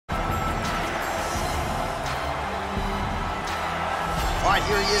All right,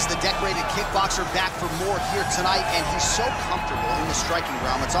 here he is, the decorated kickboxer, back for more here tonight, and he's so comfortable in the striking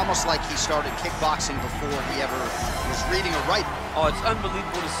realm. It's almost like he started kickboxing before he ever was reading or writing. Oh, it's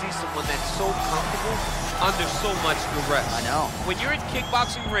unbelievable to see someone that's so comfortable under so much duress. I know. When you're in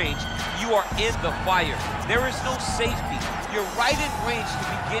kickboxing range, you are in the fire. There is no safety. You're right in range to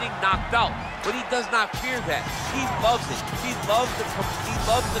be getting knocked out, but he does not fear that. He loves it. He loves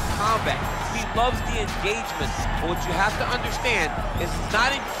the combat. He loves the engagement. But what you have to understand is he's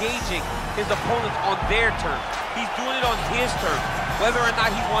not engaging his opponents on their terms. He's doing it on his terms. Whether or not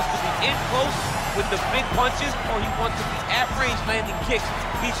he wants to be in close with the big punches or he wants to be at range landing kicks,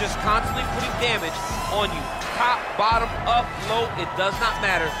 he's just constantly putting damage on you. Top, bottom, up, low, it does not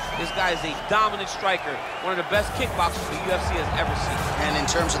matter. This guy is a dominant striker, one of the best kickboxers the UFC has ever seen. And in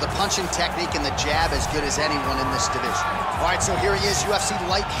terms of the punching technique and the jab, as good as anyone in this division. All right, so here he is, UFC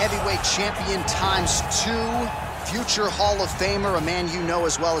light heavyweight champion ×2, future Hall of Famer, a man you know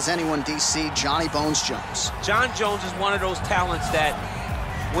as well as anyone, DC, Johnny Bones Jones. Jon Jones is one of those talents that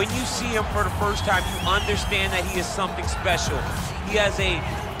when you see him for the first time, you understand that he is something special. He has a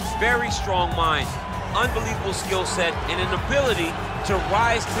very strong mind, unbelievable skill set, and an ability to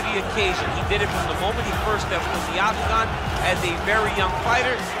rise to the occasion. He did it from the moment he first stepped from the octagon as a very young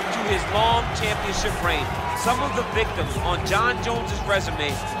fighter to his long championship reign. Some of the victims on Jon Jones's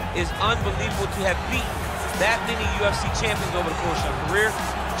resume is unbelievable to have beaten that many UFC champions over the course of a career.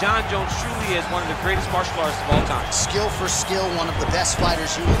 Jon Jones truly is one of the greatest martial artists of all time. Skill for skill, one of the best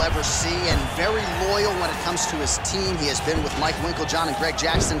fighters you will ever see, and very loyal when it comes to his team. He has been with Mike Winkeljohn and Greg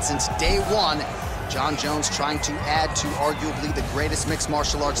Jackson since day one. Jon Jones trying to add to arguably the greatest mixed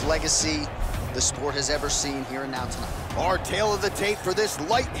martial arts legacy the sport has ever seen here and now tonight. Our tale of the tape for this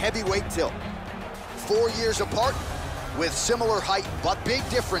light heavyweight tilt. 4 years apart, with similar height, but big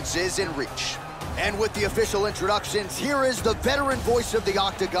differences in reach. And with the official introductions, here is the veteran voice of the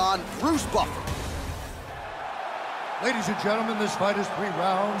Octagon, Bruce Buffer. Ladies and gentlemen, this fight is 3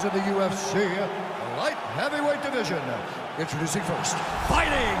 rounds in the UFC light heavyweight division. Introducing first,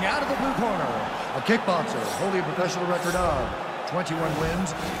 fighting out of the blue corner, a kickboxer, holding a professional record of 21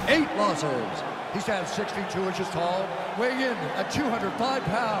 wins, 8 losses. He stands 6 feet 2 inches tall, weighing in at 205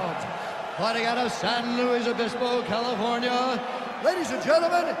 pounds. Fighting out of San Luis Obispo, California. Ladies and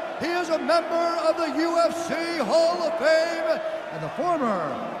gentlemen, he is a member of the UFC Hall of Fame and the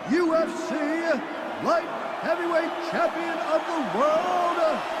former UFC light heavyweight champion of the world,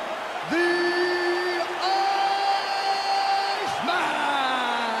 the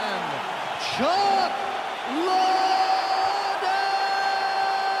Iceman, Chuck Liddell.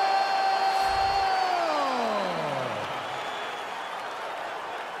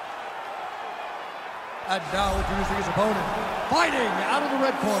 And now introducing his opponent, fighting out of the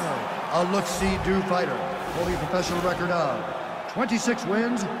red corner, a look-see-do fighter, holding a professional record of 26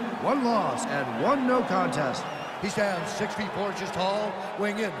 wins, 1 loss, and 1 no contest. He stands 6 feet 4 inches tall,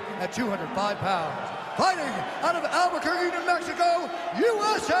 weighing in at 205 pounds. Fighting out of Albuquerque, New Mexico,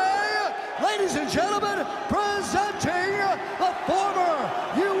 USA, ladies and gentlemen, presenting the former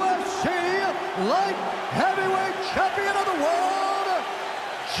UFC light heavyweight champion of the world,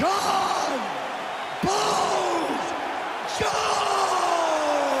 Jon Bones Jones!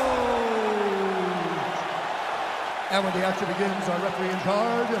 And when the action begins, our referee in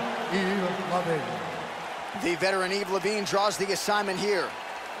charge, Yves Lavigne. The veteran Yves Lavigne draws the assignment here.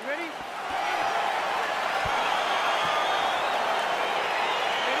 Ready?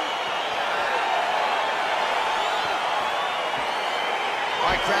 All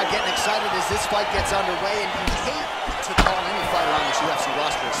right, crowd getting excited as this fight gets underway, and you hate to call any fighter on this UFC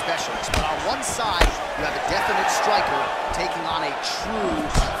roster a specialist, but on one side, you have a definite striker taking on a true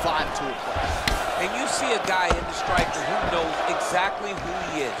 5-tool player. And you see a guy in the striker who knows exactly who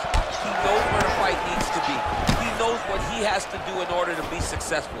he is. He knows where the fight needs to be. He knows what he has to do in order to be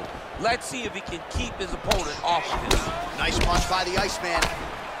successful. Let's see if he can keep his opponent off of him. Nice punch by the Iceman.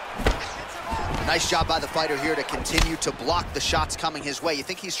 Nice job by the fighter here to continue to block the shots coming his way. You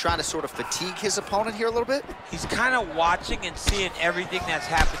think he's trying to sort of fatigue his opponent here a little bit? He's kind of watching and seeing everything that's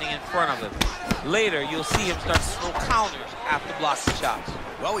happening in front of him. Later, you'll see him start to throw counters after blocking shots.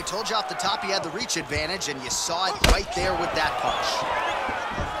 Well, we told you off the top he had the reach advantage, and you saw it right there with that punch.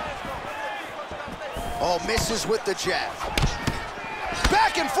 Oh, misses with the jab.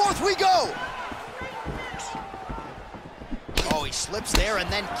 Back and forth we go! Oh, he slips there and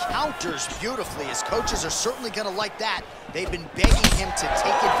then counters beautifully. His coaches are certainly going to like that. They've been begging him to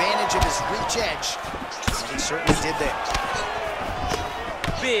take advantage of his reach edge, and he certainly did there.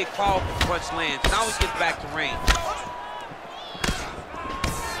 Big, powerful punch lands. Now he gets back to range.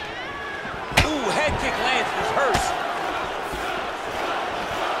 Ooh, head kick lands, this hurts.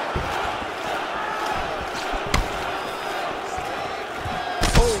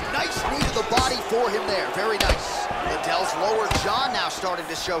 now starting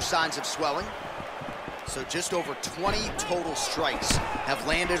to show signs of swelling. So just over 20 total strikes have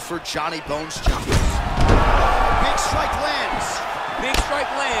landed for Johnny Bones Johnson. Big strike lands. Big strike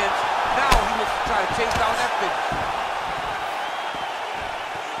lands. Now he looks to try to chase down that finish.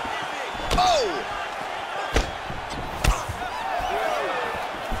 Oh!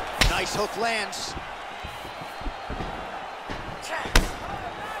 Nice hook lands.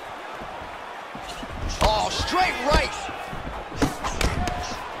 Oh, straight right.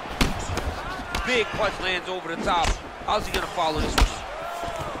 Big punch lands over the top. How's he gonna follow this one?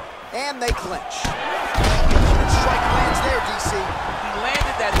 And they clinch. Strike lands there, DC. He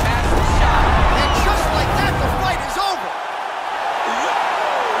landed that massive shot. And just like that, the fight is over.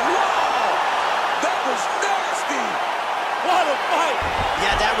 Wow! That was nasty! What a fight!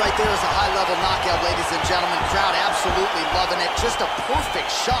 Yeah, that right there is a high-level knockout, ladies and gentlemen. Crowd absolutely loving it. Just a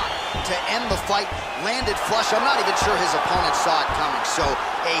perfect shot to end the fight. Landed flush. I'm not even sure his opponent saw it coming. So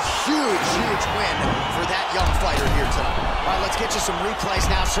a huge, huge win for that young fighter here tonight. All right, let's get you some replays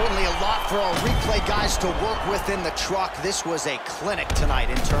now. Certainly a lot for our replay guys to work with in the truck. This was a clinic tonight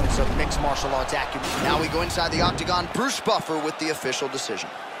in terms of mixed martial arts acumen. Now we go inside the octagon. Bruce Buffer with the official decision.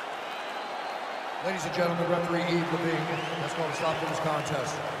 Ladies and gentlemen, referee Yves Levine has called a stop to this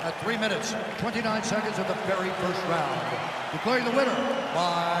contest at 3 minutes, 29 seconds of the very first round, declaring the winner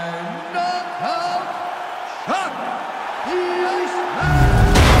by